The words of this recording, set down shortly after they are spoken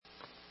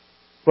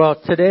Well,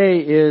 today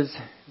is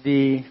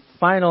the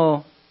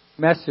final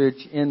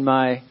message in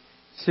my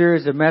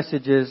series of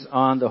messages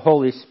on the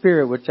Holy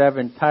Spirit, which I've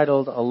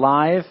entitled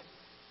Alive,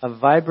 a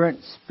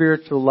Vibrant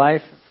Spiritual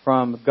Life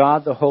from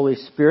God the Holy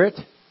Spirit.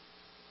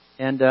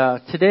 And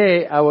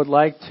today I would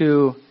like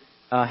to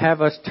have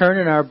us turn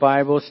in our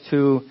Bibles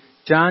to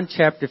John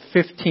chapter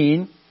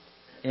 15,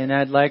 and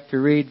I'd like to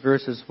read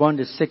verses 1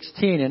 to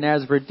 16. And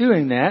as we're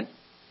doing that,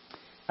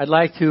 I'd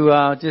like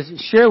to just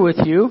share with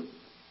you,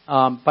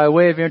 by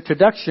way of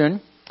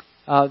introduction,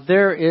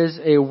 there is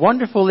a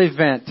wonderful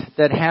event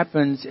that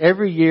happens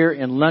every year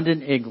in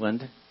London,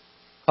 England,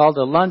 called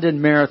the London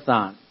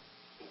Marathon.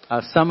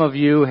 Some of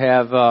you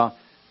have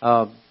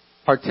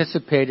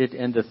participated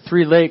in the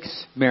Three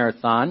Lakes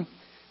Marathon,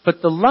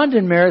 but the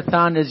London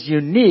Marathon is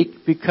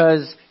unique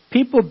because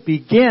people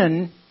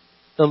begin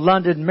the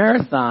London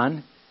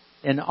Marathon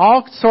in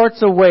all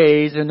sorts of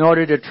ways in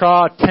order to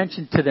draw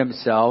attention to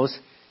themselves.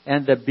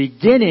 And the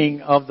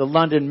beginning of the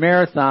London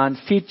Marathon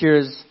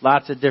features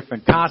lots of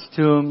different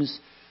costumes,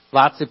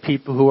 lots of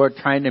people who are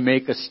trying to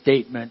make a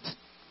statement,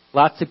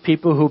 lots of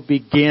people who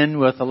begin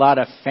with a lot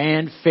of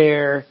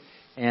fanfare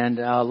and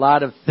a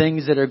lot of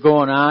things that are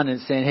going on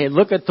and saying, hey,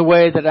 look at the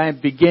way that I'm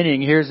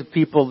beginning. Here's the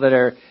people that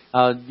are,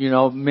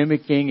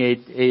 mimicking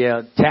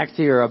a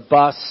taxi or a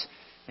bus,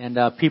 and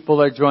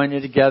people are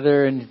joining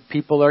together and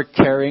people are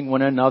carrying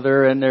one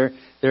another, and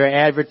they're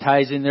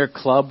advertising their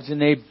clubs, and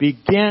they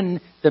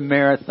begin the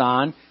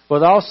marathon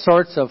with all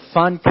sorts of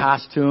fun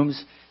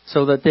costumes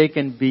so that they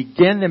can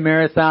begin the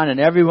marathon, and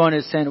everyone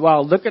is saying,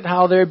 wow, look at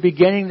how they're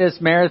beginning this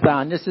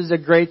marathon. This is a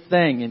great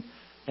thing.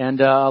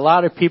 And a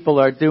lot of people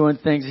are doing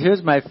things.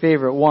 Here's my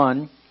favorite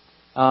one.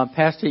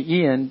 Pastor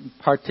Ian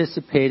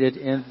participated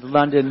in the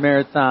London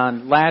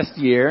Marathon last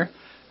year,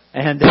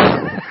 and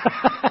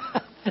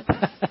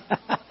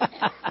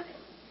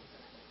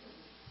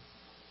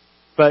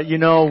but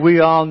we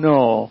all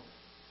know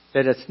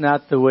that it's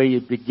not the way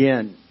you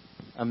begin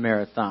a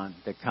marathon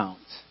that counts.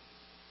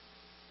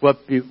 What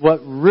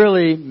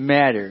really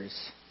matters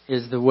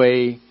is the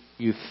way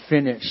you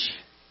finish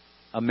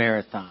a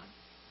marathon.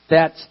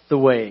 That's the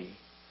way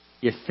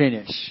you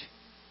finish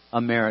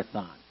a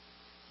marathon.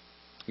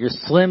 You're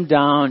slimmed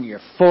down, you're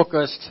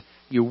focused,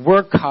 you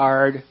work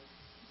hard,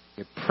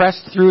 you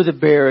press through the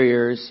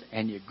barriers,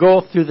 and you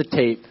go through the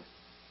tape,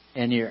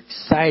 and you're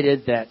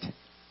excited that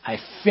I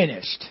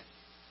finished.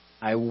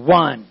 I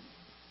won.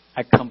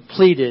 I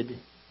completed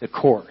the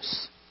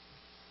course.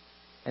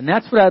 And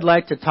that's what I'd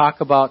like to talk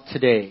about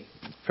today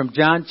from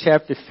John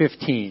chapter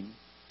 15.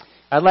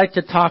 I'd like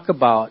to talk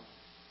about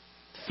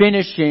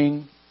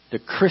finishing the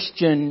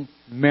Christian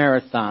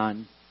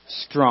marathon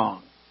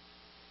strong.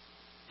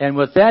 And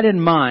with that in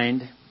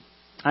mind,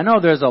 I know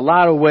there's a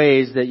lot of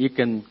ways that you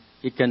can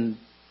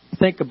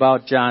think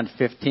about John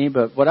 15,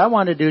 but what I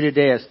want to do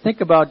today is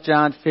think about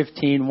John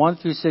 15, 1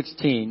 through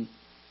 16,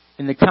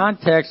 in the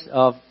context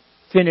of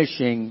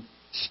finishing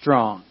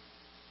strong.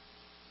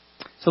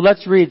 So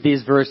let's read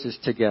these verses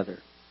together.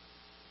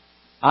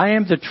 I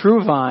am the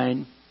true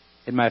vine,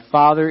 and my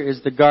Father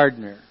is the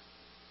gardener.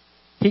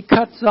 He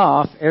cuts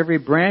off every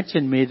branch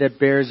in me that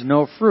bears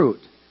no fruit,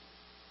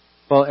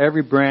 while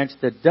every branch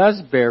that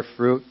does bear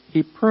fruit,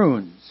 he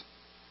prunes,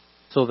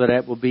 so that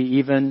it will be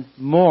even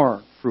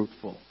more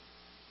fruitful.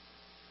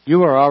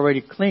 You are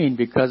already clean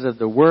because of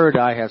the word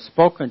I have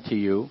spoken to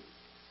you.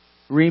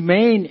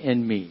 Remain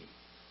in me,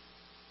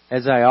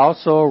 as I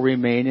also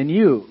remain in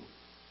you.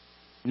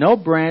 No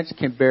branch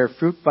can bear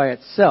fruit by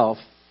itself.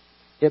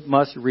 It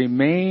must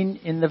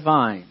remain in the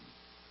vine.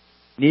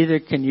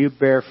 Neither can you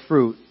bear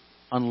fruit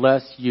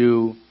unless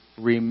you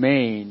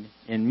remain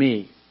in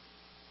me.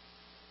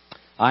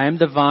 I am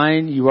the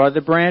vine, you are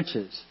the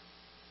branches.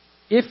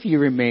 If you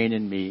remain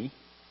in me,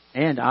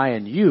 and I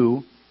in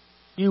you,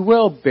 you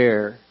will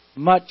bear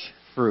much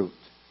fruit.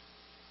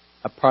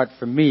 Apart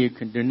from me, you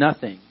can do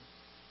nothing.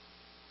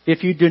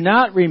 If you do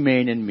not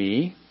remain in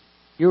me,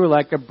 you are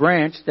like a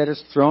branch that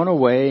is thrown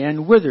away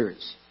and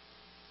withers.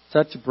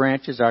 Such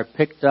branches are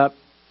picked up,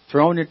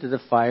 thrown into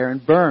the fire,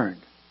 and burned.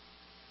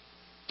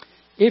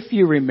 If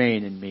you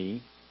remain in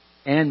me,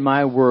 and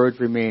my words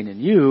remain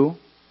in you,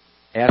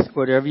 ask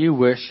whatever you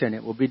wish, and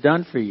it will be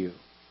done for you.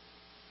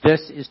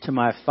 This is to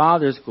my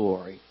Father's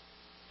glory,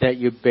 that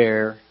you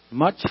bear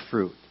much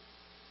fruit,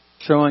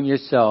 showing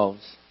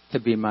yourselves to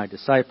be my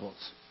disciples.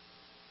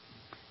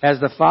 As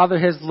the Father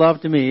has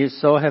loved me,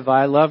 so have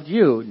I loved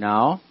you.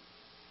 Now,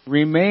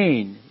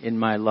 remain in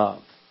my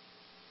love.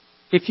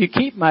 If you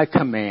keep my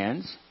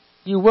commands,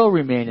 you will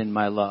remain in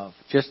my love,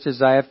 just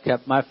as I have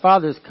kept my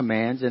Father's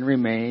commands and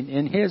remain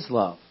in his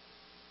love.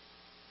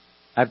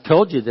 I've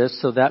told you this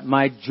so that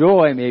my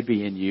joy may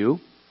be in you,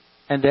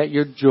 and that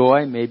your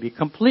joy may be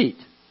complete.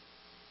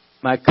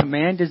 My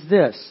command is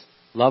this: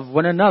 love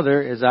one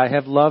another as I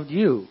have loved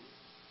you.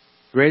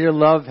 Greater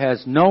love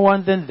has no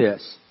one than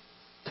this,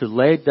 to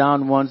lay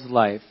down one's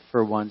life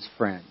for one's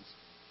friends.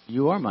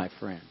 You are my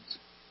friends.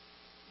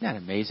 Isn't that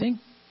amazing?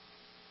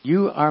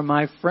 You are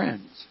my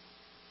friends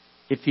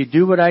if you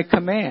do what I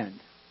command.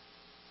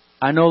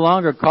 I no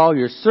longer call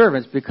you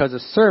servants, because a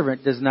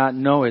servant does not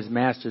know his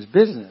master's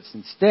business.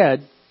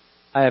 Instead,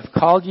 I have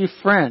called you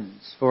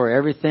friends, for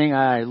everything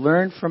I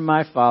learned from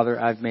my Father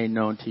I've made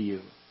known to you.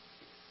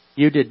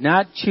 You did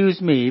not choose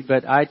me,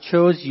 but I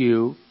chose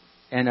you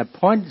and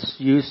appointed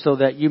you so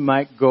that you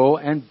might go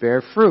and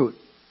bear fruit.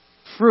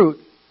 Fruit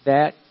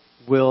that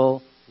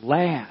will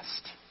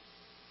last.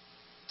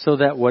 So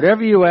that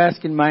whatever you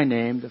ask in my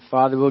name, the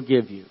Father will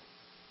give you.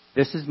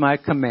 This is my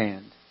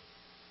command.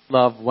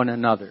 Love one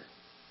another.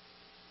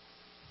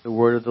 The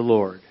word of the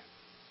Lord.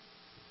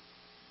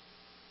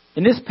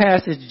 In this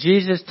passage,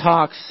 Jesus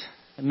talks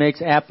and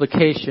makes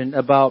application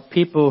about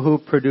people who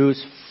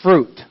produce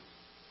fruit.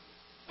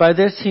 By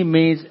this, he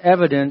means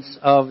evidence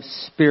of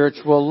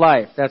spiritual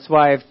life. That's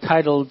why I've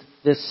titled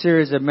this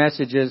series of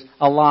messages,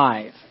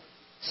 Alive,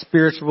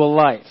 Spiritual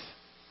Life.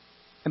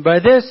 And by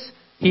this,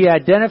 he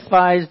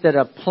identifies that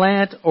a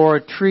plant or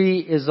a tree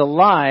is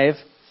alive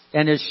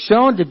and is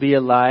shown to be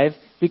alive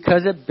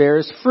because it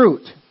bears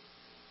fruit.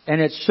 And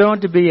it's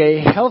shown to be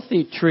a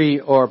healthy tree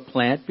or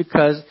plant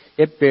because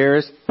it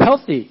bears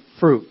healthy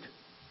fruit.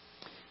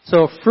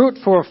 So fruit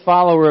for a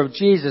follower of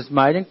Jesus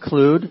might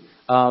include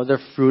the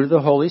fruit of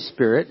the Holy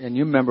Spirit. And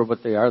you remember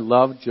what they are: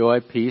 love, joy,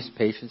 peace,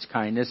 patience,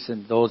 kindness,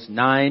 and those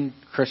 9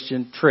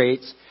 Christian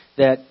traits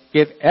that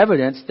give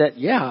evidence that,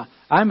 yeah,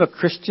 I'm a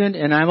Christian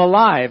and I'm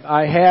alive.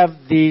 I have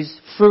these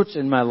fruits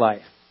in my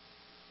life.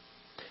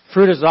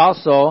 Fruit is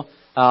also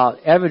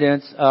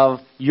evidence of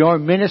your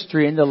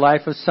ministry in the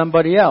life of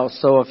somebody else.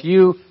 So if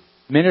you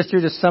minister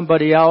to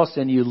somebody else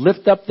and you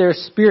lift up their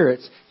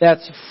spirits,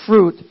 that's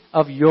fruit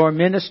of your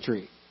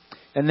ministry.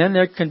 And then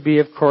there can be,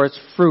 of course,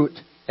 fruit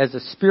as a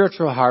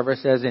spiritual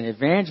harvest, as in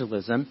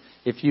evangelism.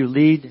 If you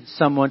lead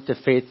someone to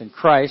faith in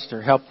Christ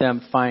or help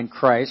them find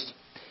Christ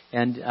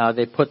and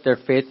they put their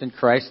faith in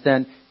Christ,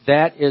 then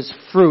that is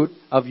fruit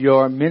of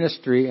your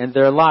ministry in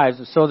their lives.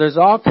 And so there's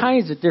all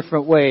kinds of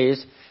different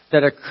ways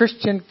that a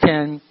Christian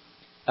can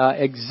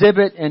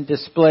exhibit and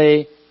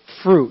display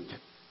fruit.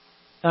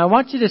 Now, I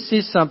want you to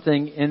see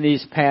something in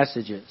these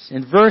passages.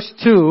 In verse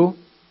 2,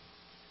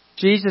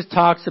 Jesus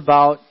talks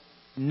about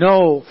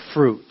no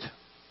fruit.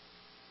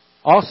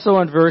 Also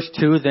in verse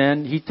 2,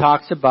 then, he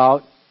talks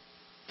about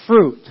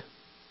fruit.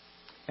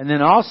 And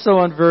then also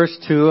in verse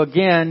 2,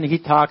 again, he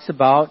talks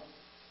about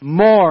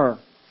more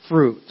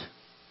fruit.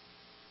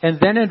 And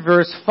then in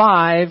verse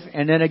 5,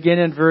 and then again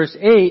in verse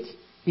 8,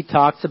 he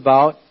talks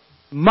about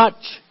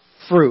much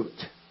fruit.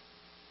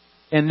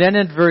 And then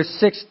in verse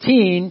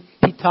 16,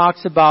 he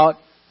talks about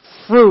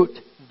fruit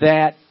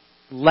that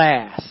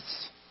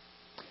lasts.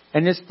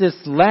 And it's this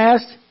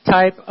last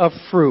type of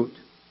fruit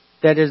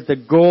that is the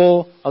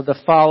goal of the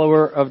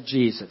follower of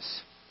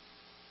Jesus.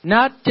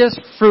 Not just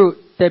fruit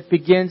that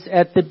begins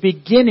at the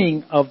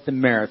beginning of the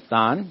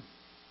marathon,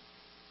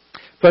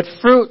 but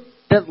fruit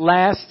that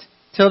lasts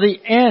till the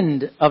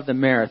end of the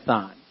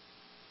marathon.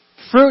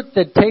 Fruit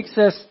that takes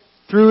us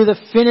through the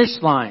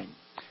finish line.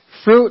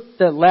 Fruit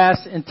that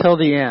lasts until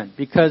the end.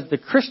 Because the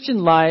Christian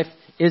life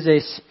is a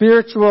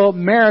spiritual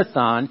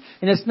marathon,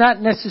 and it's not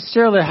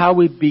necessarily how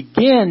we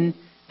begin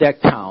that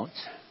counts.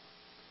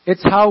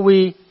 It's how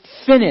we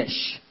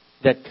finish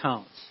that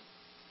counts.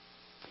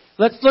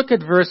 Let's look at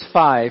verse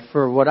 5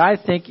 for what I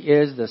think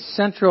is the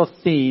central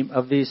theme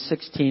of these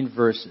 16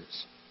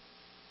 verses.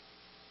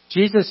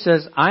 Jesus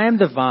says, I am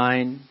the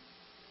vine,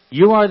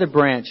 you are the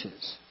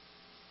branches.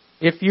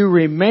 If you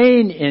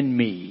remain in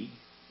me,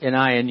 and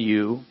I in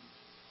you,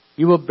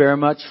 you will bear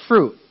much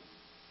fruit.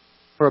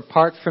 For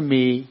apart from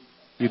me,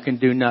 you can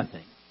do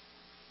nothing.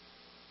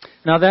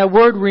 Now that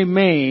word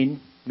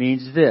remain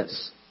means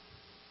this.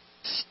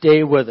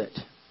 Stay with it.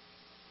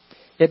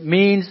 It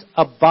means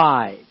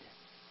abide.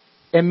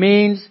 It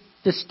means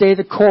to stay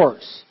the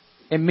course.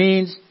 It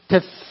means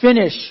to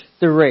finish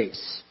the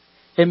race.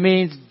 It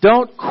means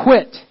don't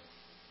quit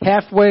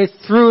halfway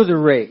through the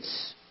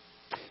race.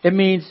 It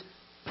means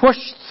push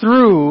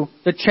through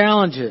the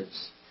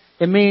challenges.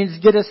 It means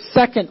get a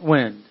second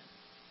wind.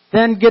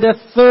 Then get a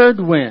third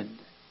wind.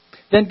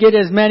 Then get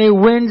as many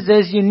winds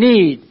as you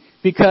need,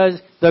 because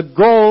the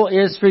goal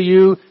is for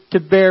you to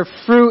bear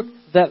fruit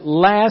that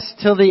lasts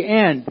till the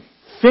end.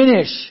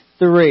 Finish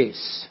the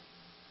race.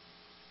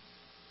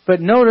 But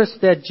notice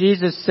that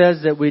Jesus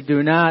says that we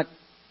do not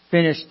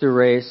finish the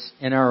race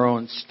in our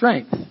own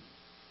strength.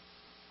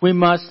 We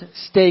must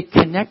stay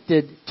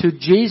connected to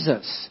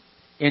Jesus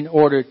in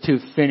order to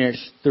finish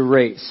the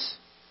race.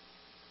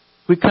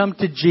 We come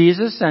to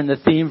Jesus, and the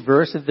theme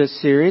verse of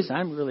this series,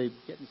 I'm really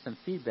getting some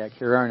feedback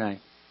here, aren't I?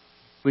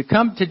 We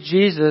come to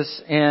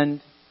Jesus and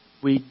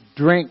we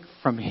drink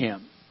from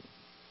Him.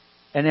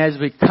 And as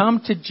we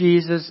come to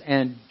Jesus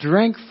and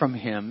drink from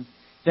Him,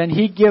 then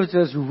He gives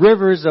us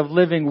rivers of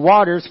living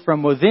waters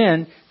from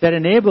within that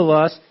enable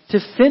us to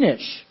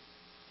finish.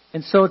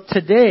 And so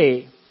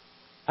today,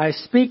 I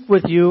speak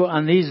with you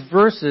on these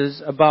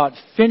verses about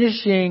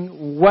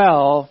finishing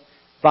well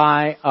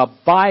by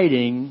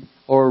abiding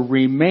or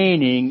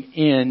remaining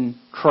in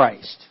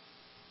Christ.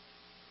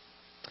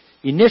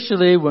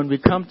 Initially, when we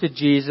come to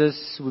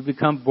Jesus, we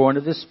become born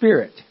of the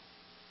Spirit.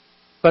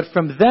 But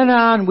from then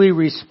on, we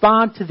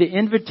respond to the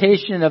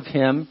invitation of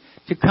Him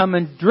to come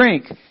and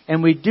drink.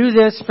 And we do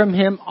this from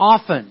Him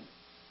often,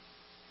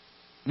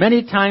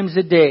 many times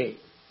a day.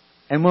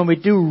 And when we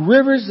do,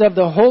 rivers of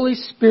the Holy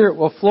Spirit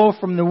will flow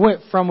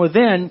from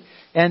within.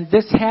 And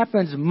this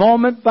happens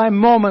moment by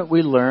moment,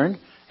 we learn,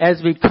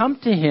 as we come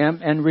to Him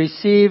and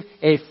receive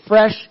a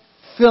fresh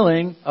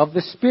filling of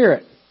the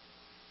Spirit.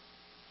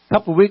 A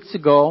couple weeks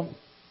ago,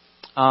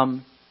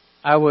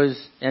 I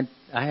was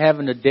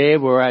having a day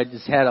where I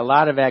just had a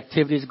lot of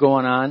activities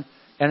going on,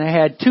 and I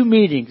had 2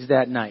 meetings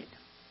that night.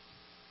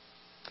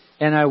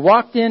 And I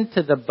walked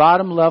into the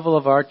bottom level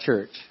of our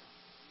church,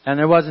 and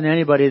there wasn't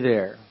anybody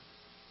there.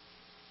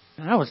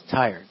 And I was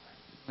tired.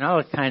 And I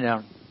was kind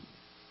of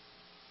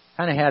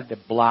had the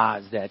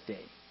blahs that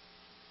day.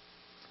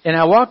 And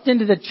I walked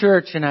into the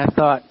church, and I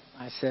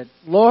said,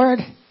 Lord,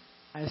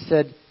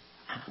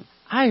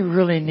 I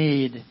really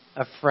need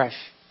a fresh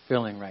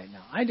filling right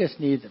now. I just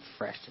need the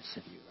freshness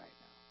of you right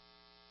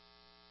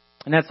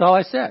now. And that's all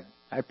I said.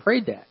 I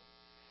prayed that.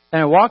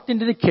 And I walked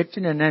into the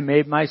kitchen and I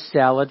made my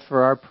salad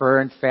for our prayer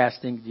and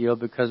fasting deal,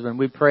 because when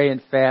we pray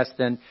and fast,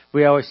 then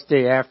we always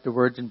stay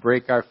afterwards and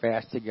break our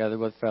fast together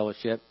with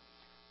fellowship.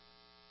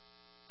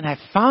 And I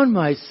found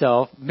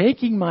myself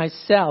making my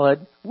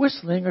salad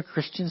whistling a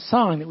Christian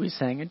song that we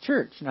sang in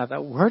church. And I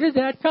thought, where did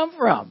that come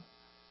from?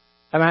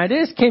 I mean, I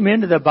just came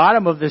into the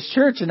bottom of this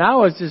church and I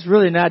was just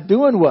really not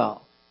doing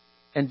well.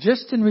 And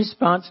just in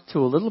response to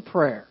a little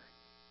prayer,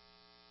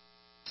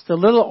 just a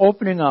little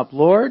opening up,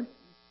 Lord,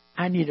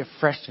 I need a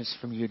freshness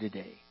from you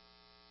today.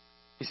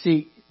 You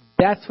see,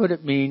 that's what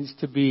it means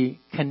to be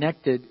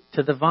connected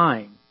to the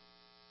vine.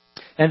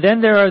 And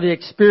then there are the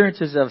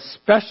experiences of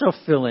special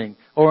filling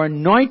or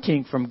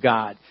anointing from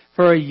God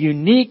for a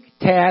unique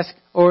task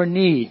or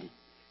need.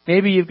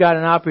 Maybe you've got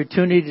an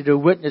opportunity to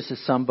witness to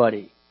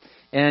somebody,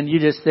 and you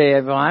just say,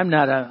 well, I'm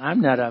not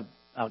a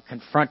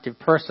confrontive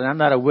person. I'm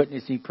not a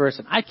witnessing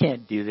person. I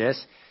can't do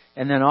this.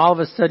 And then all of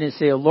a sudden you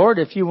say, oh, Lord,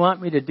 if you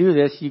want me to do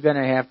this, you're going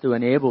to have to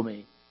enable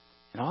me.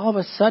 And all of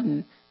a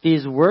sudden,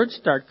 these words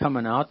start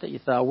coming out that you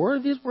thought, where are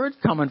these words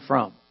coming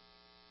from?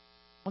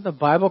 Well, the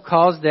Bible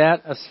calls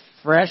that a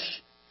fresh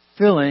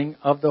filling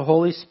of the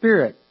Holy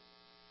Spirit.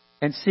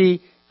 And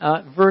see,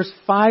 verse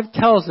 5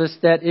 tells us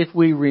that if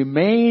we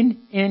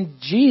remain in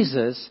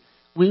Jesus,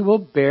 we will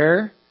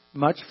bear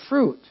much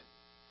fruit.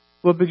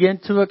 We'll begin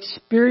to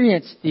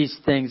experience these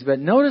things. But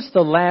notice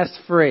the last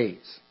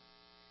phrase.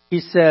 He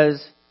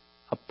says,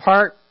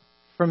 apart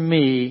from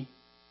me,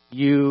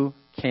 you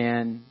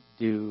can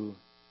do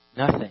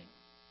nothing.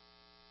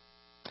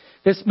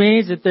 This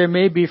means that there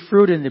may be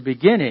fruit in the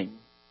beginning.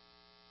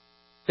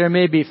 There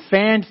may be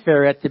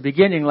fanfare at the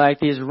beginning, like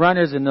these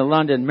runners in the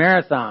London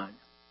Marathon.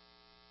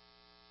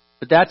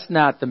 But that's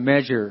not the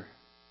measure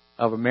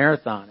of a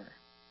marathoner.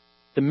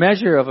 The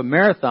measure of a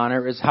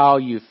marathoner is how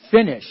you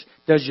finish.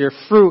 Does your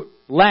fruit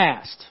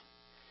last?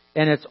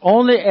 And it's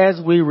only as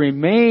we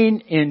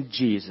remain in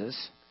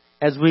Jesus,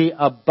 as we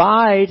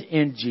abide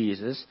in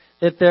Jesus,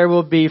 that there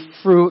will be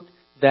fruit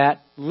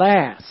that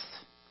lasts.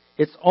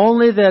 It's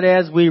only that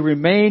as we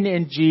remain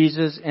in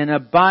Jesus and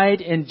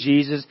abide in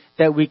Jesus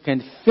that we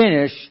can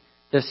finish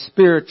the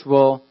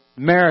spiritual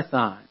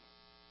marathon.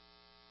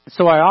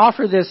 So I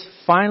offer this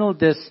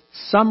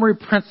summary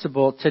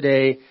principle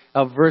today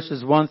of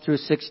verses 1 through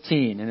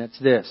 16, and it's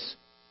this.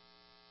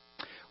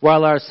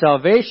 While our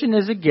salvation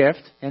is a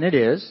gift, and it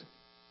is,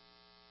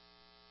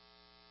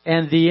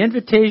 and the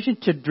invitation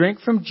to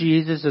drink from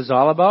Jesus is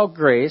all about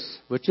grace,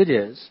 which it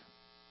is,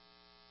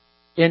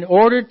 in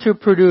order to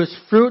produce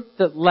fruit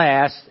that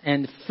lasts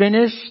and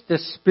finish the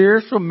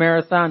spiritual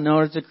marathon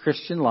known as the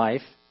Christian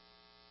life,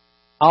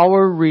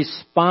 our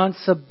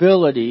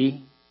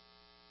responsibility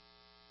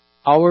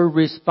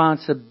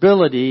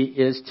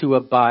is to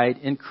abide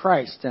in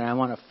Christ. And I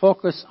want to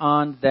focus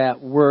on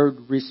that word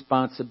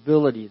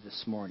responsibility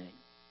this morning.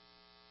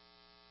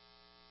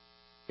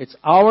 It's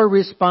our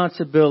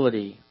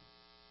responsibility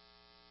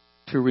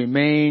to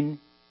remain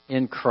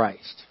in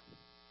Christ.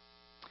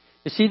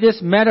 You see, this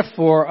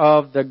metaphor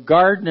of the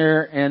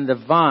gardener and the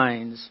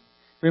vines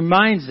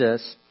reminds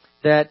us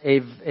that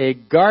a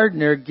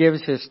gardener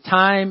gives his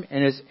time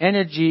and his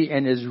energy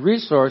and his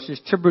resources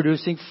to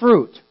producing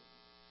fruit.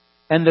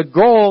 And the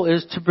goal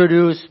is to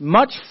produce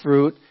much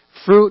fruit,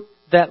 fruit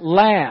that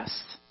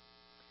lasts.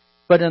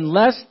 But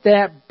unless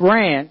that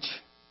branch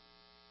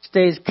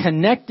stays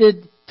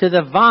connected to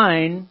the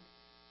vine,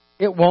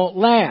 it won't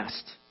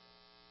last.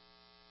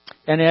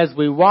 And as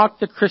we walk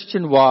the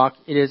Christian walk,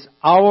 it is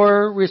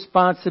our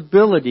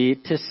responsibility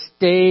to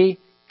stay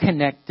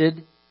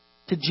connected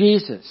to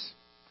Jesus,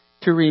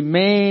 to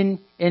remain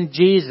in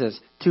Jesus,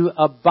 to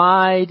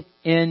abide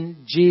in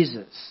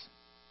Jesus.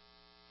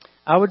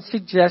 I would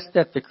suggest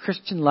that the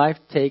Christian life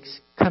takes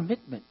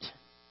commitment.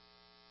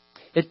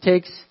 It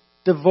takes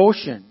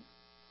devotion.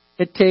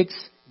 It takes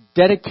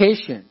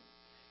dedication.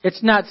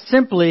 It's not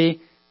simply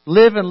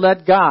live and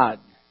let God.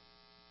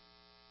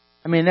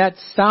 I mean, that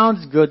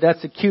sounds good.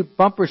 That's a cute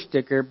bumper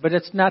sticker, but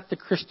it's not the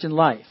Christian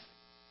life.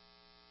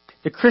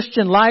 The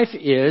Christian life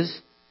is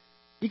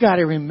You got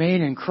to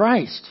remain in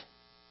Christ.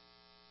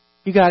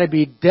 You got to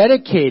be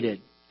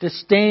dedicated to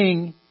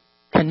staying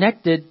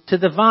connected to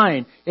the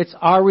vine. It's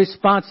our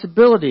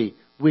responsibility.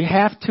 We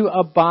have to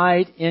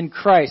abide in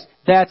Christ.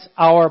 That's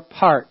our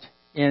part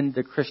in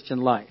the Christian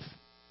life.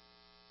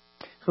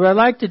 So what I'd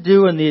like to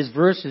do in these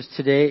verses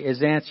today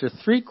is answer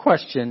 3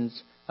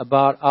 questions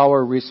about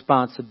our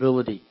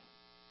responsibility.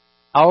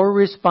 Our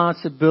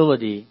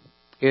responsibility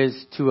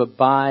is to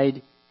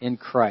abide in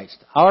Christ.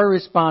 Our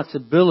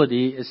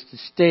responsibility is to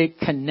stay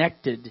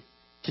connected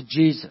to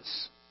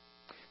Jesus.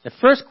 The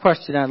first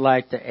question I'd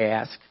like to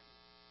ask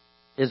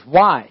is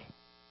why?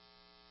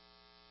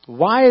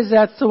 Why is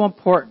that so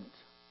important?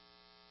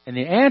 And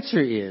the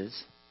answer is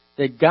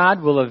that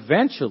God will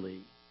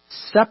eventually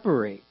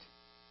separate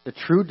the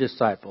true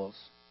disciples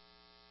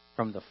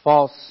from the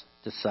false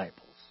disciples.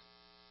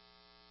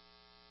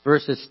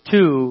 Verses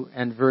 2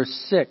 and verse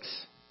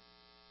 6,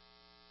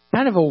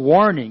 kind of a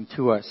warning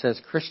to us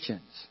as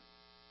Christians.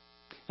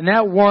 And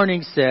that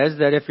warning says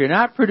that if you're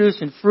not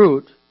producing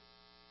fruit,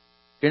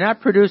 if you're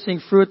not producing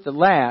fruit that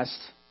lasts,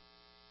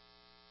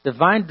 the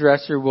vine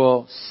dresser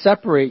will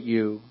separate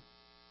you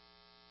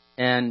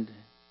and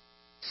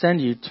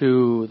send you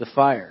to the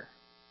fire.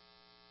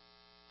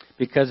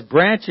 Because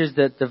branches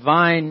that the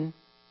vine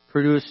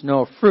produce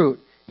no fruit,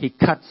 he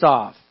cuts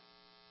off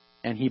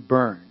and he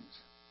burns.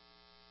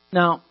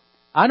 Now,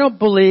 I don't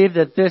believe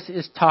that this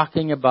is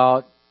talking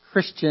about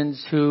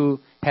Christians who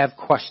have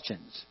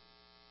questions.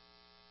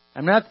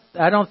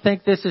 I don't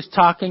think this is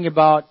talking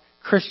about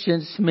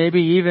Christians who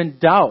maybe even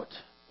doubt,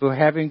 who are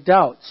having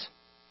doubts.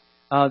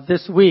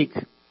 This week,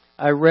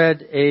 I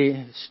read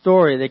a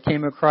story that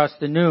came across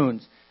the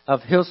news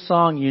of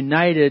Hillsong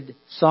United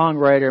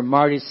songwriter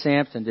Marty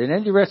Sampson. Did any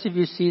of the rest of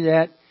you see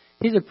that?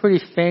 He's a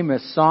pretty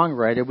famous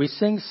songwriter. We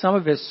sing some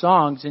of his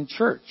songs in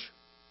church.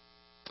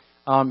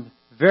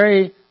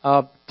 Very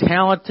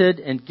talented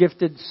and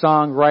gifted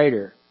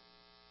songwriter.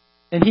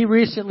 And he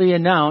recently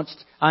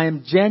announced, I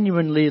am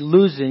genuinely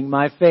losing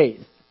my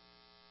faith.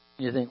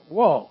 And you think,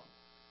 whoa,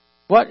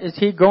 what is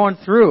he going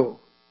through?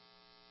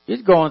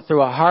 He's going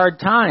through a hard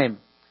time.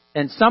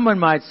 And someone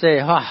might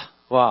say,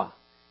 well,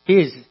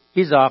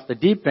 he's off the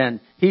deep end.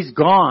 He's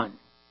gone.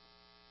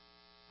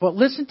 Well,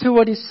 listen to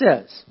what he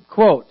says.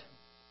 Quote,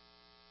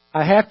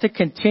 I have to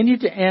continue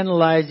to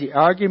analyze the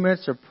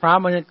arguments of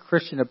prominent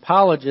Christian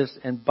apologists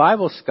and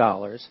Bible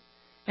scholars,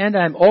 and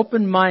I'm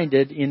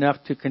open-minded enough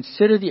to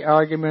consider the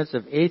arguments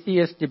of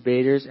atheist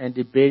debaters and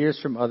debaters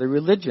from other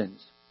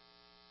religions.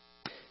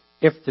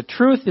 If the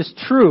truth is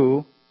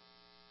true,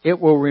 it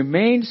will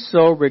remain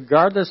so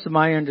regardless of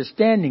my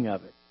understanding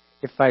of it.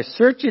 If I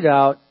search it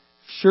out,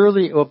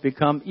 surely it will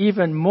become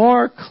even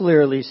more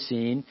clearly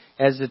seen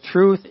as the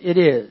truth it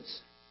is.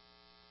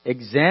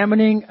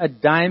 Examining a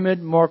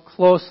diamond more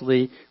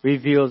closely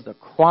reveals the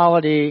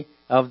quality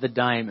of the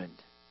diamond.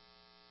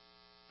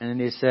 And then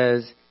he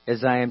says,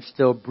 as I am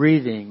still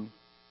breathing,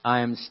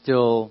 I am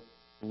still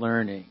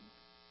learning.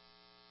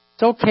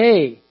 It's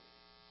okay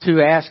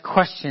to ask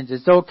questions.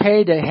 It's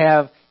okay to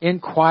have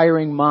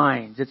inquiring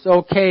minds. It's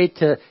okay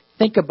to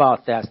think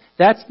about that.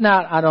 That's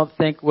not, I don't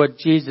think, what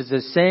Jesus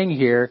is saying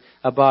here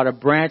about a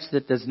branch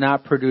that does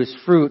not produce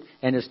fruit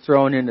and is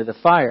thrown into the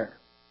fire.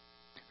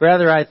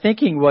 Rather, I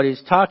think what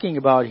he's talking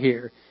about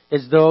here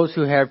is those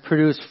who have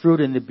produced fruit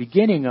in the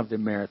beginning of the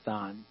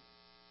marathon,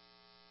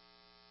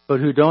 but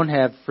who don't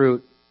have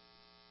fruit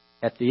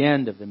at the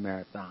end of the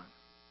marathon.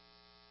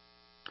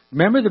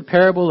 Remember the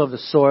parable of the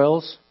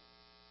soils?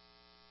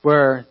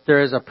 Where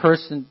there is a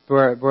person,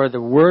 where the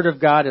Word of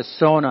God is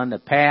sown on the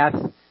path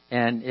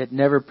and it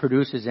never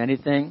produces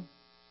anything.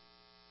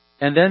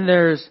 And then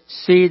there's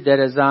seed that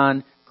is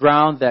on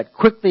ground that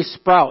quickly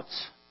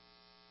sprouts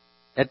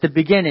at the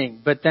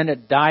beginning, but then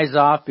it dies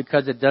off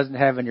because it doesn't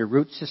have any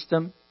root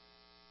system.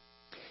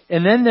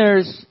 And then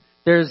there's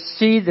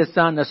seed that's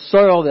on the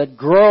soil that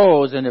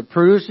grows and it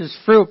produces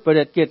fruit, but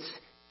it gets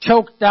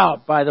choked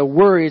out by the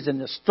worries and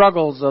the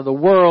struggles of the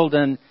world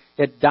and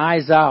it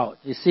dies out.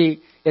 You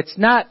see, it's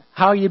not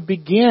how you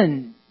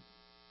begin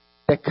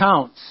that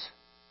counts.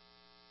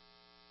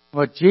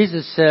 What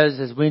Jesus says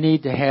is we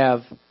need to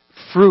have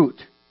fruit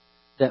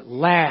that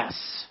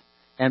lasts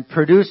and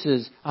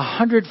produces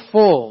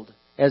 100-fold,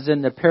 as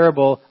in the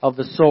parable of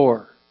the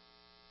sower.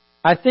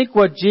 I think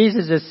what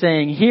Jesus is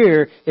saying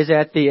here is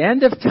at the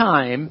end of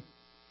time,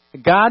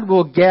 God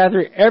will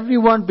gather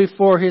everyone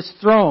before His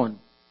throne.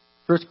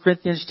 1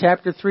 Corinthians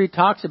chapter 3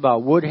 talks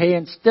about wood, hay,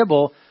 and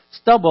stubble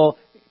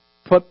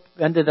put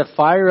into the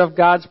fire of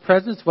God's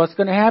presence. What's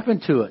going to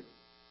happen to it?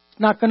 It's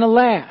not going to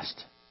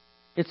last.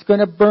 It's going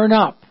to burn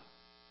up.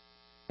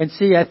 And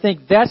see, I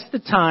think that's the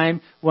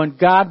time when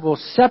God will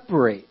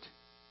separate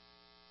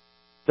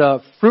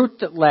the fruit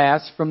that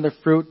lasts from the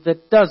fruit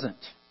that doesn't.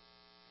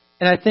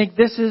 And I think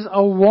this is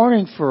a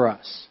warning for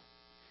us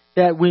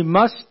that we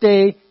must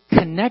stay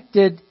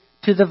connected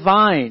to the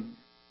vine.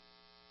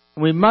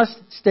 We must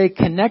stay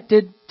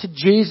connected to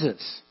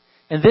Jesus.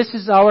 And this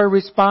is our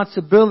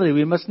responsibility.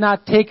 We must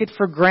not take it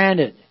for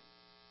granted.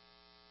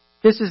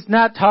 This is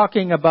not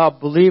talking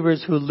about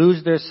believers who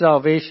lose their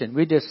salvation.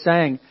 We just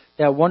sang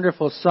that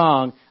wonderful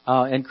song,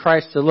 In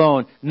Christ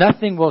Alone,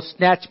 nothing will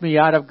snatch me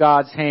out of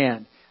God's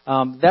hand.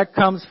 That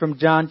comes from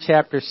John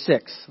chapter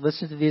 6.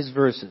 Listen to these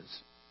verses.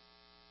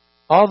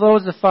 All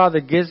those the Father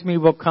gives me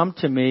will come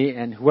to me,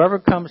 and whoever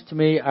comes to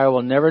me I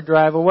will never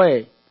drive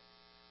away.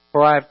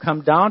 For I have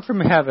come down from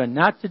heaven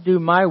not to do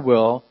my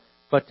will,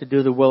 but to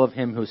do the will of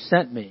him who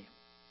sent me.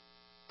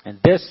 And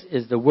this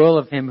is the will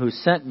of him who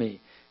sent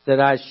me, that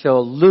I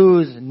shall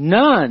lose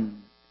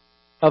none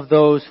of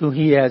those whom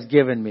he has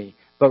given me,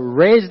 but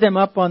raise them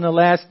up on the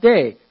last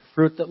day,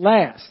 fruit that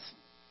lasts.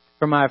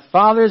 For my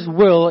Father's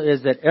will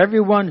is that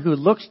everyone who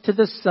looks to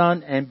the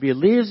Son and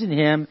believes in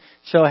him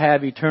shall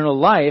have eternal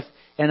life,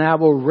 and I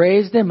will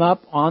raise them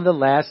up on the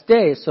last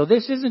day. So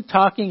this isn't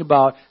talking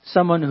about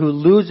someone who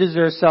loses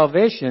their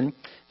salvation.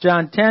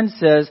 John 10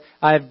 says,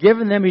 I have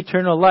given them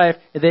eternal life,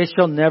 and they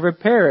shall never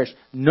perish.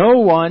 No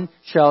one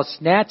shall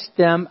snatch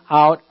them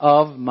out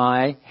of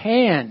my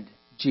hand,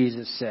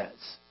 Jesus says.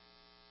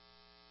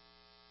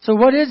 So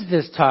what is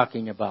this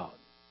talking about?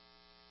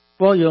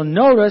 Well, you'll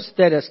notice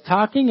that it's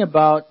talking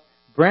about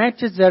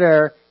branches that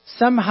are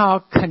somehow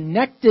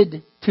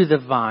connected to the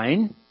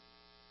vine,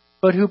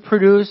 but who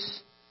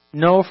produce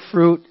no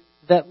fruit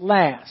that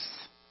lasts.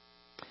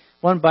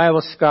 One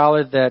Bible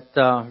scholar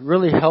that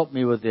really helped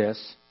me with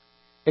this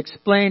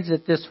explains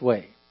it this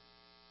way.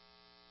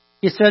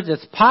 He says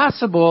it's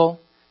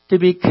possible to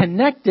be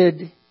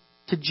connected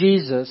to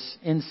Jesus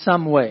in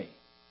some way.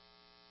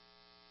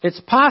 It's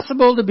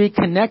possible to be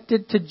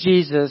connected to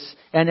Jesus,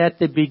 and at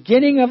the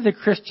beginning of the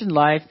Christian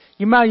life,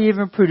 you might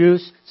even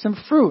produce some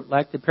fruit,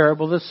 like the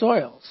parable of the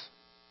soils.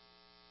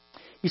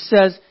 He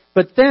says,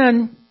 but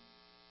then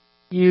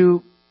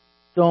you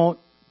don't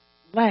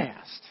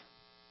last.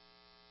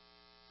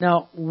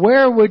 Now,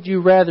 where would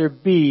you rather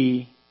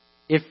be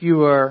if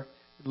you are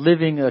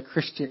living a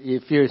Christian,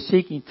 if you're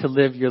seeking to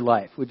live your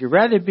life? Would you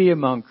rather be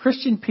among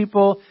Christian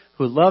people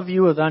who love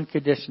you with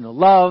unconditional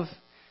love,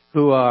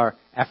 who are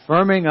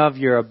affirming of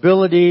your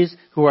abilities,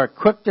 who are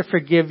quick to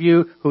forgive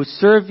you, who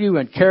serve you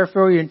and care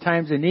for you in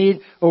times of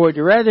need? Or would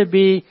you rather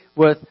be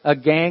with a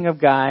gang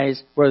of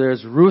guys where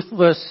there's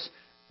ruthless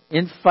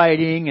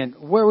infighting? And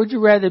where would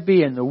you rather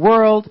be, in the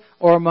world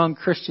or among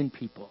Christian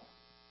people?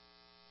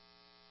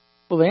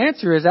 Well, the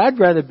answer is I'd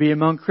rather be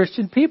among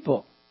Christian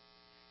people.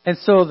 And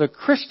so the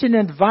Christian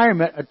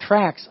environment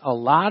attracts a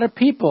lot of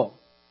people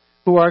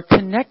who are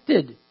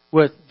connected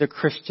with the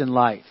Christian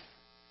life.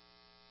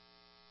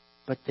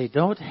 But they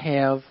don't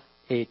have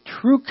a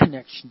true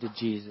connection to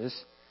Jesus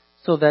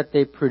so that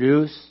they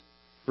produce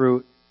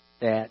fruit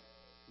that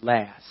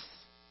lasts.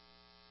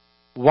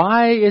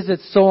 Why is it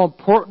so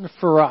important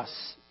for us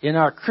in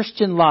our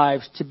Christian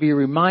lives to be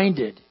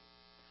reminded,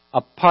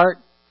 apart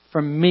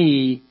from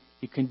me,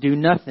 you can do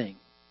nothing?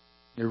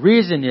 The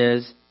reason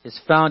is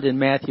found in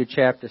Matthew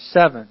chapter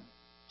 7.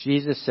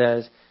 Jesus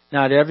says,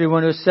 not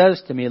everyone who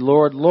says to me,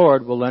 Lord,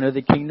 Lord, will enter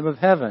the kingdom of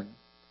heaven,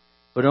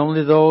 but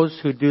only those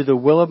who do the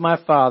will of my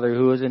Father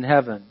who is in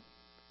heaven.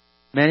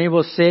 Many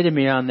will say to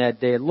me on that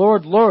day,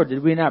 Lord, Lord,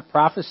 did we not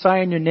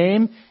prophesy in your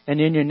name,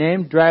 and in your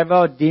name drive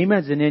out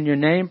demons, and in your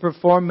name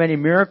perform many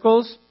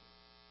miracles?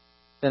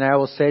 Then I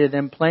will say to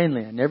them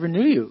plainly, I never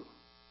knew you.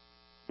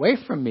 Away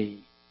from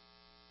me,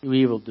 you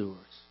evildoers.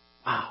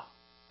 Wow,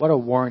 what a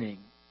warning.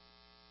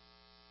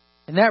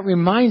 And that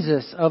reminds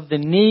us of the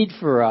need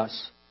for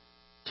us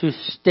to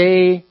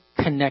stay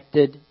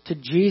connected to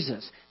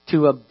Jesus,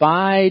 to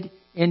abide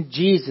in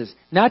Jesus,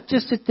 not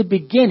just at the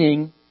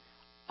beginning,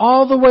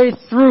 all the way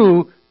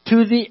through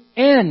to the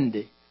end,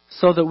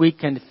 so that we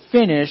can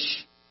finish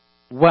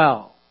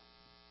well.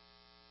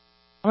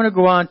 I'm going to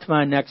go on to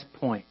my next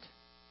point.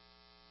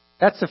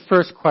 That's the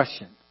first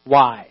question.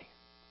 Why?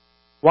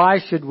 Why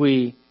should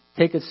we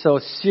take it so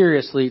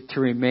seriously to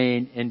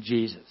remain in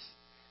Jesus?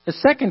 The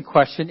second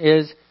question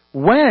is,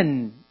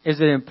 when is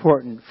it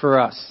important for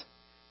us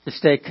to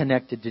stay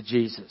connected to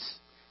Jesus?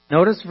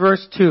 Notice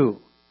verse 2.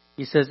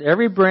 He says,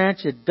 every branch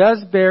that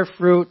does bear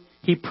fruit,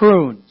 he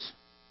prunes.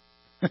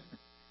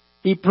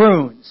 He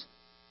prunes.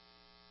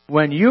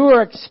 When you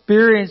are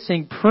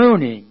experiencing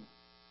pruning,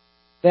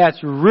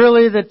 that's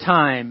really the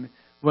time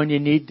when you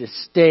need to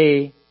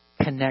stay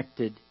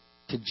connected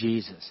to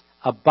Jesus.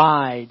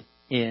 Abide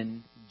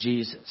in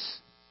Jesus.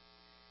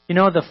 You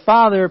know, the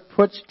Father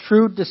puts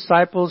true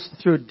disciples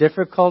through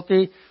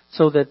difficulty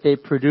so that they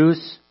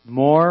produce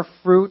more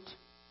fruit.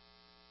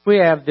 We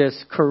have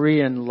this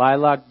Korean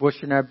lilac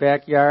bush in our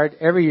backyard.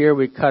 Every year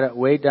we cut it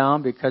way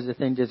down because the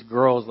thing just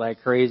grows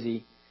like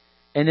crazy.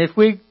 And if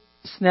we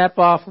snap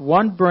off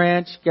one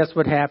branch, guess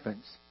what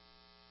happens?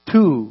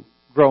 2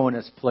 grow in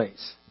its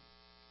place.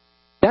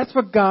 That's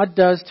what God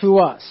does to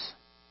us.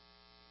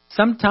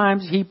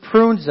 Sometimes He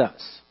prunes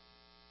us.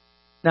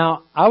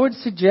 Now, I would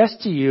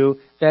suggest to you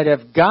that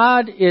if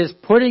God is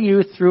putting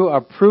you through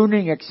a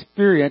pruning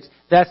experience,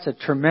 that's a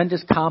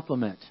tremendous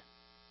compliment.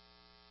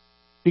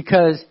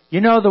 Because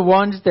you know the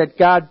ones that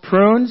God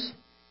prunes?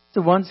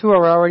 The ones who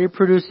are already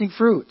producing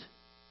fruit.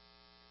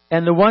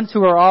 And the ones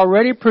who are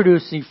already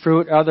producing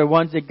fruit are the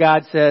ones that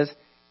God says,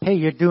 hey,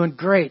 you're doing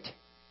great.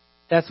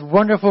 That's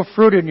wonderful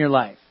fruit in your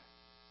life.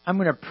 I'm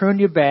going to prune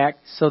you back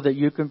so that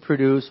you can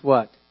produce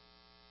what?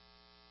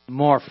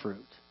 More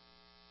fruit.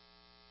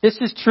 This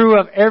is true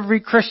of every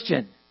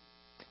Christian.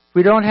 If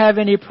we don't have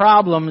any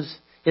problems,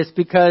 it's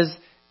because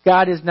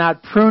God has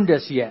not pruned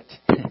us yet.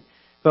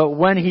 But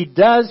when He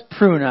does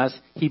prune us,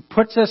 He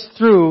puts us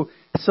through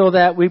so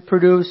that we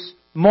produce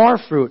more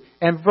fruit.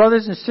 And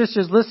brothers and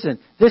sisters, listen,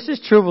 this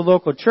is true of a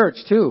local church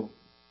too.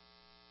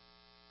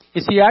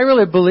 You see, I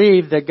really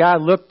believe that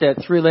God looked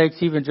at Three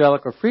Lakes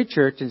Evangelical Free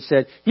Church and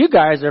said, you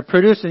guys are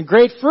producing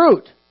great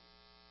fruit.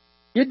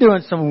 You're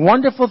doing some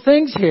wonderful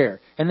things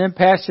here. And then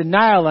Pastor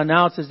Niall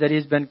announces that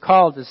he's been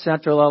called to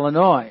Central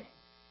Illinois.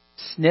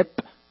 Snip.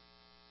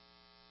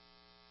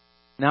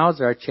 Now's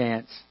our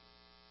chance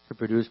to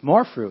produce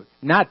more fruit.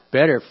 Not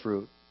better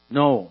fruit.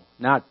 No,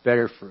 not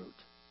better fruit.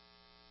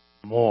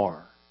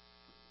 More.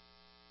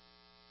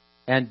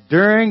 And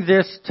during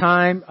this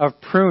time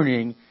of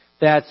pruning,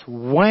 that's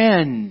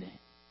when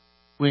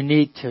we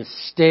need to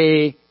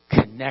stay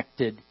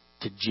connected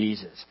to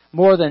Jesus.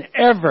 More than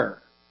ever,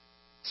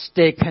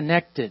 stay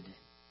connected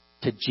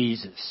to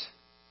Jesus.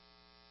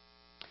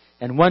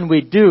 And when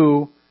we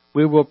do,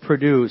 we will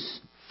produce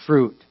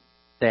fruit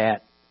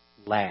that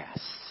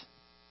lasts.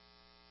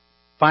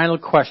 Final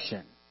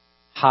question.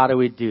 How do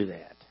we do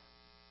that?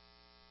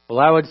 Well,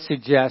 I would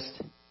suggest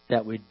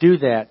that we do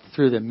that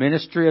through the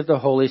ministry of the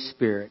Holy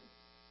Spirit.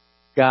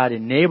 God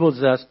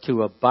enables us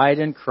to abide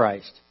in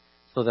Christ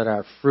so that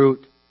our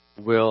fruit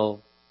will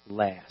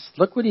last.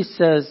 Look what He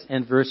says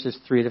in verses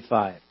 3 to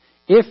 5.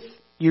 If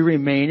you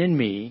remain in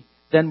me,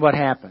 then what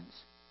happens?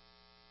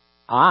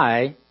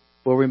 I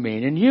will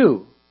remain in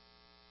you.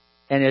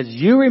 And as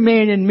you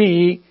remain in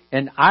me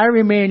and I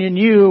remain in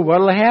you, what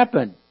will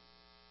happen?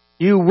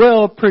 You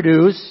will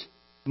produce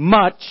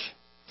much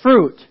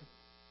fruit.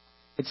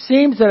 It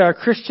seems that our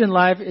Christian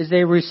life is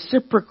a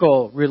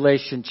reciprocal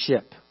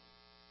relationship.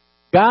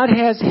 God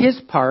has His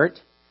part,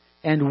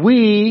 and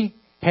we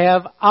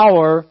have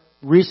our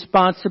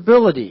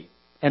responsibility.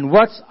 And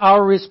what's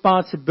our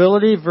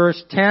responsibility?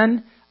 Verse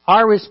 10,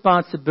 our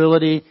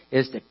responsibility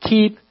is to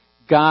keep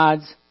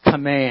God's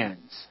commands.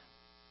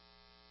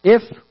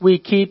 If we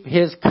keep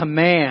His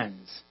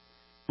commands,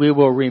 we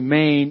will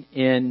remain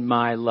in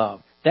my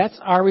love. That's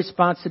our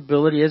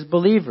responsibility as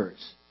believers.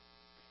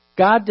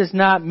 God does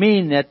not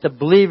mean that the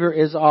believer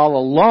is all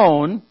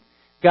alone.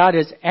 God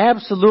is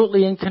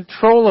absolutely in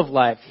control of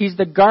life. He's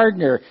the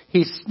gardener.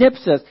 He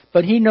snips us,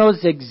 but He knows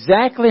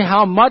exactly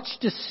how much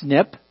to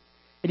snip,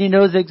 and He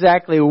knows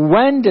exactly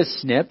when to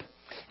snip.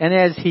 And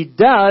as He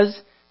does,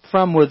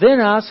 from within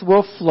us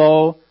will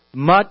flow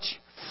much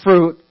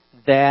fruit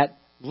that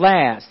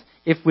lasts.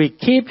 If we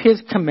keep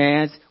His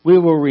commands, we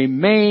will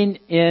remain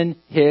in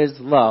His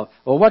love.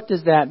 Well, what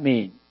does that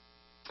mean?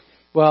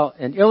 Well,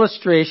 an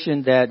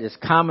illustration that is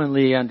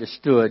commonly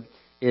understood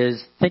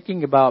is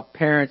thinking about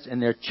parents and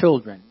their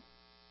children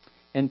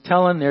and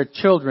telling their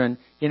children,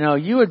 you know,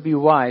 you would be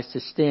wise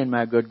to stay in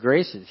my good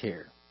graces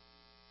here.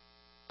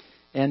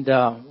 And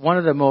one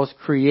of the most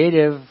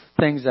creative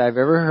things I've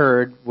ever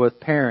heard with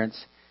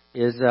parents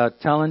is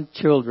telling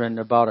children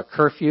about a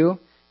curfew.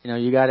 You know,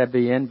 you got to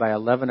be in by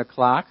 11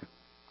 o'clock.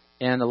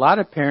 And a lot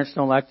of parents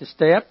don't like to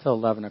stay up till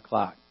 11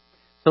 o'clock.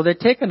 So they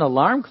take an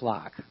alarm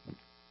clock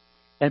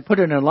and put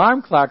an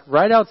alarm clock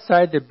right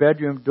outside their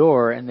bedroom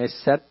door, and they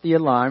set the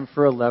alarm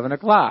for 11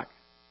 o'clock.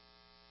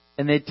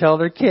 And they tell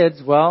their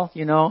kids, well,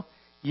 you know,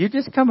 you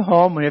just come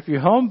home, and if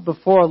you're home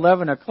before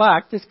 11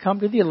 o'clock, just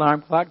come to the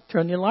alarm clock,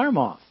 turn the alarm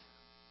off.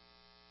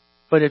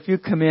 But if you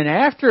come in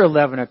after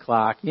 11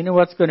 o'clock, you know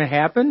what's going to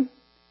happen?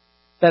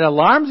 That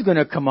alarm's going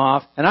to come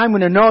off, and I'm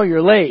going to know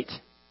you're late,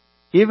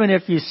 even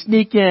if you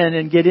sneak in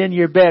and get in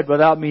your bed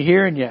without me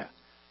hearing you.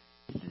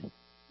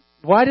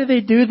 Why do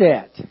they do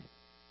that?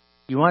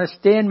 You want to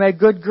stay in my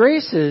good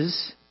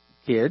graces,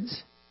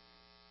 kids,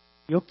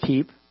 you'll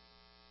keep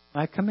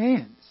my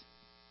commands.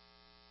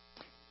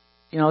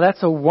 You know,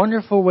 that's a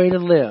wonderful way to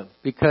live,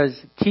 because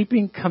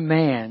keeping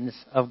commands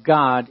of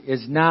God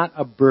is not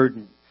a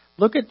burden.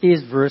 Look at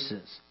these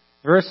verses.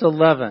 Verse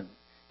 11.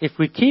 If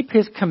we keep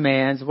His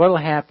commands, what will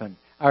happen?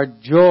 Our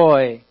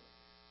joy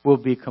will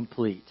be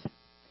complete.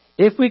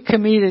 If we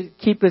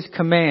keep His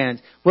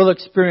commands, we'll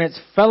experience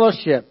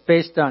fellowship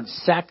based on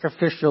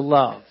sacrificial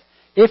love.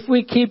 If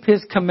we keep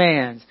His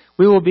commands,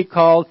 we will be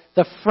called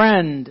the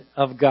friend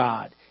of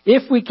God.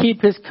 If we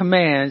keep His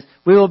commands,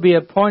 we will be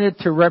appointed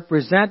to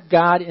represent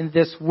God in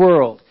this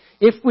world.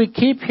 If we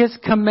keep His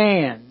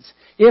commands,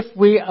 if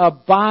we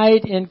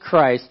abide in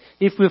Christ,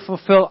 if we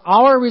fulfill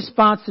our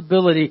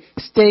responsibility,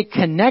 stay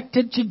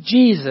connected to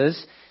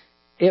Jesus,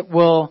 it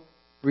will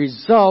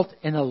result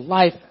in a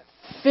life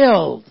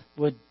filled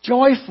with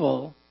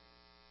joyful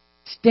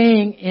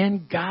staying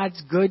in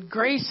God's good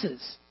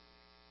graces.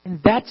 And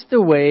that's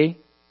the way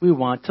we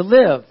want to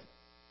live.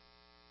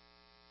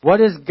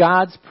 What is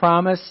God's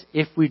promise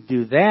if we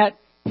do that?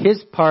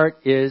 His part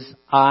is,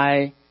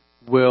 I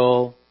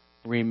will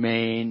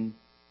remain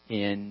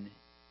in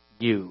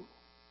you.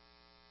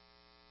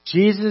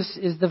 Jesus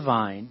is the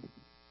vine,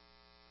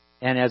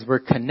 and as we're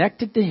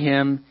connected to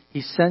Him,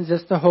 He sends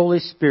us the Holy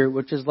Spirit,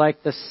 which is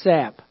like the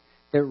sap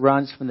that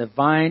runs from the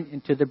vine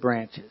into the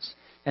branches.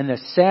 And the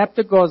sap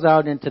that goes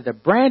out into the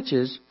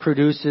branches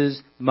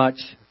produces much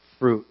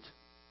fruit.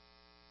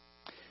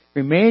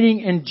 Remaining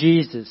in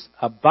Jesus,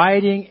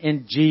 abiding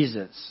in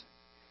Jesus,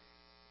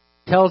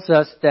 tells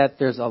us that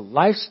there's a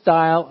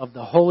lifestyle of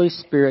the Holy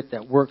Spirit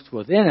that works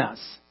within us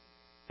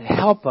to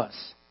help us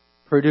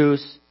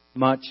produce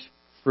much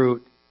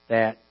fruit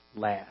that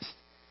lasts.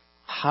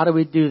 How do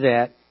we do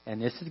that?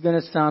 And this is going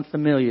to sound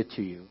familiar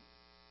to you.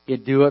 You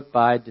do it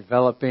by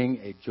developing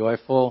a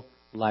joyful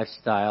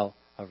lifestyle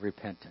of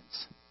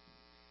repentance.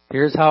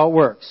 Here's how it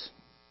works.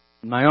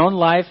 In my own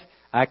life,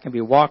 I can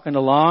be walking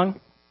along,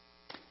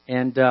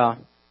 and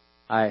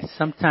I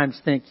sometimes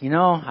think,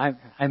 I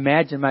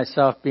imagine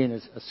myself being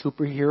a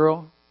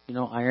superhero,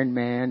 Iron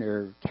Man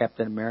or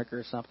Captain America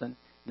or something,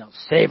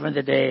 saving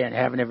the day and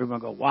having everyone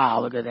go,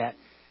 wow, look at that.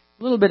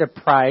 A little bit of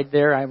pride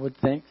there, I would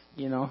think,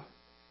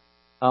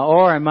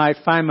 or I might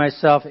find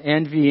myself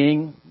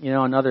envying,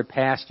 another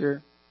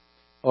pastor.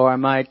 Or I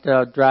might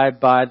drive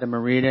by the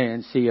marina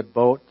and see a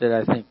boat that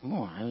I think,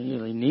 I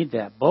really need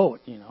that boat,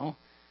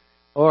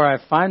 Or I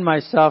find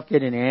myself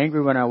getting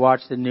angry when I watch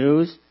the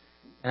news,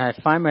 and I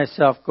find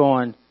myself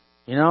going,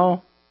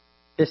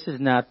 this is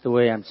not the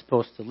way I'm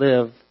supposed to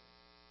live.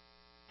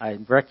 I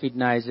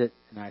recognize it,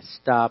 and I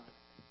stop,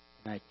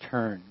 and I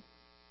turn.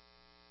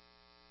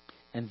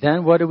 And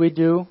then what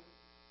do?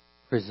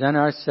 Present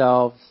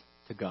ourselves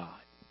to God.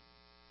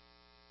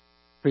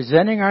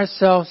 Presenting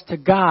ourselves to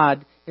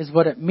God is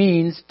what it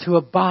means to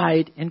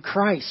abide in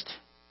Christ.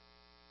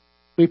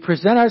 We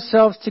present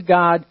ourselves to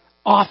God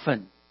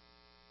often,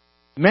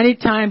 many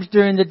times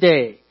during the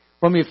day.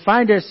 When we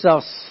find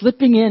ourselves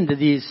slipping into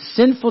these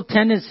sinful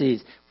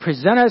tendencies,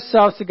 present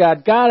ourselves to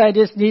God. God, I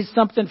just need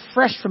something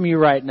fresh from you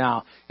right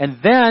now. And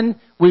then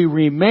we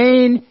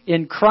remain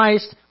in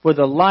Christ with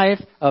a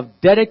life of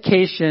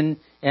dedication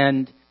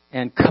and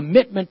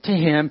commitment to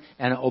Him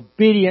and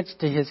obedience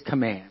to His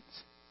commands.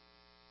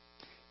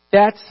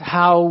 That's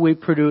how we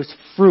produce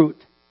fruit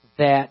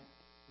that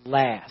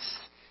lasts.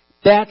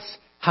 That's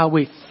how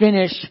we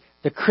finish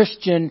the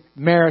Christian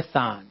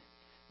marathon.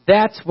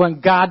 That's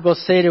when God will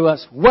say to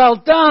us, well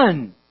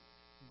done,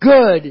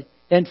 good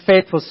and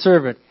faithful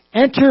servant.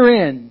 Enter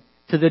in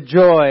to the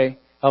joy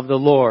of the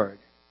Lord.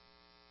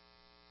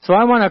 So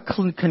I want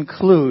to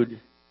conclude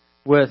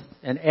with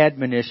an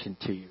admonition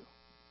to you.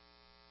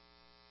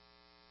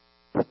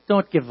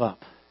 Don't give up.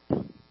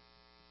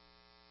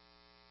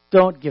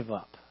 Don't give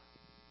up.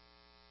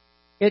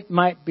 It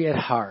might be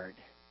hard.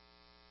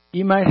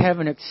 You might have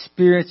an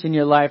experience in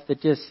your life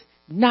that just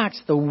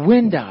knocks the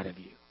wind out of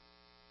you.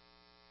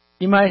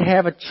 You might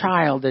have a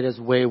child that is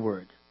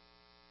wayward.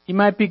 You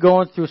might be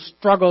going through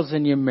struggles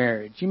in your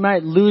marriage. You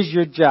might lose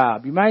your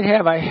job. You might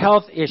have a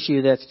health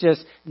issue that's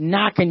just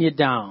knocking you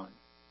down.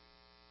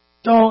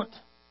 Don't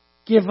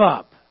give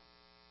up.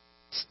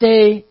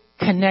 Stay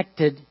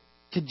connected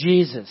to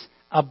Jesus.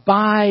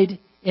 Abide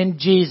in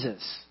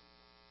Jesus.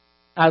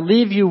 I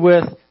leave you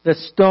with the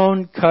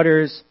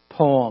Stonecutter's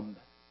poem.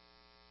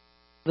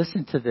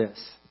 Listen to this.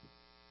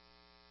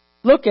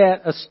 Look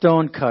at a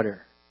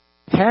stonecutter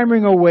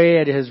hammering away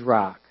at his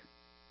rock,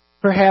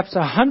 perhaps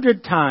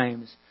 100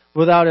 times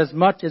without as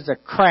much as a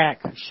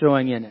crack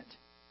showing in it.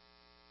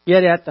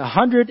 Yet at the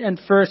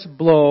 101st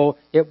blow,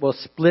 it will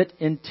split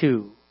in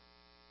two.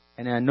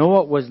 And I know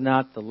it was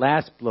not the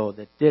last blow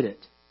that did it,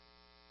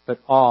 but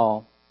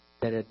all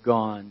that had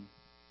gone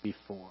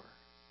before.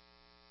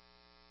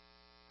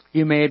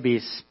 You may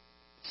be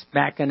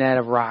smacking at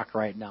a rock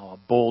right now,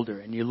 a boulder,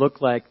 and you look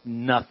like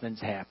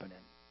nothing's happening.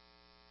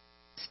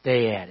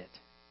 Stay at it.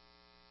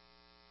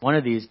 One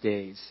of these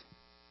days,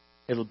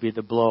 it'll be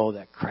the blow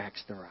that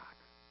cracks the rock.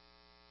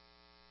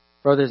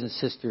 Brothers and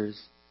sisters,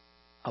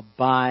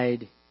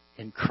 abide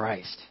in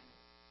Christ.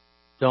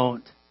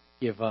 Don't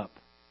give up.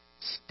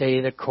 Stay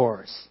the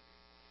course.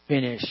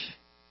 Finish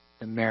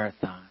the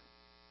marathon.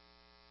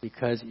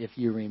 Because if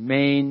you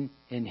remain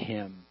in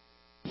Him,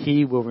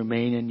 He will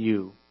remain in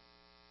you.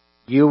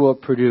 You will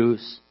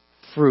produce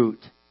fruit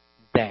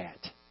that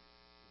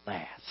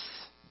lasts.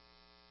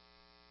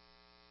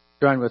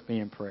 Join with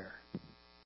me in prayer.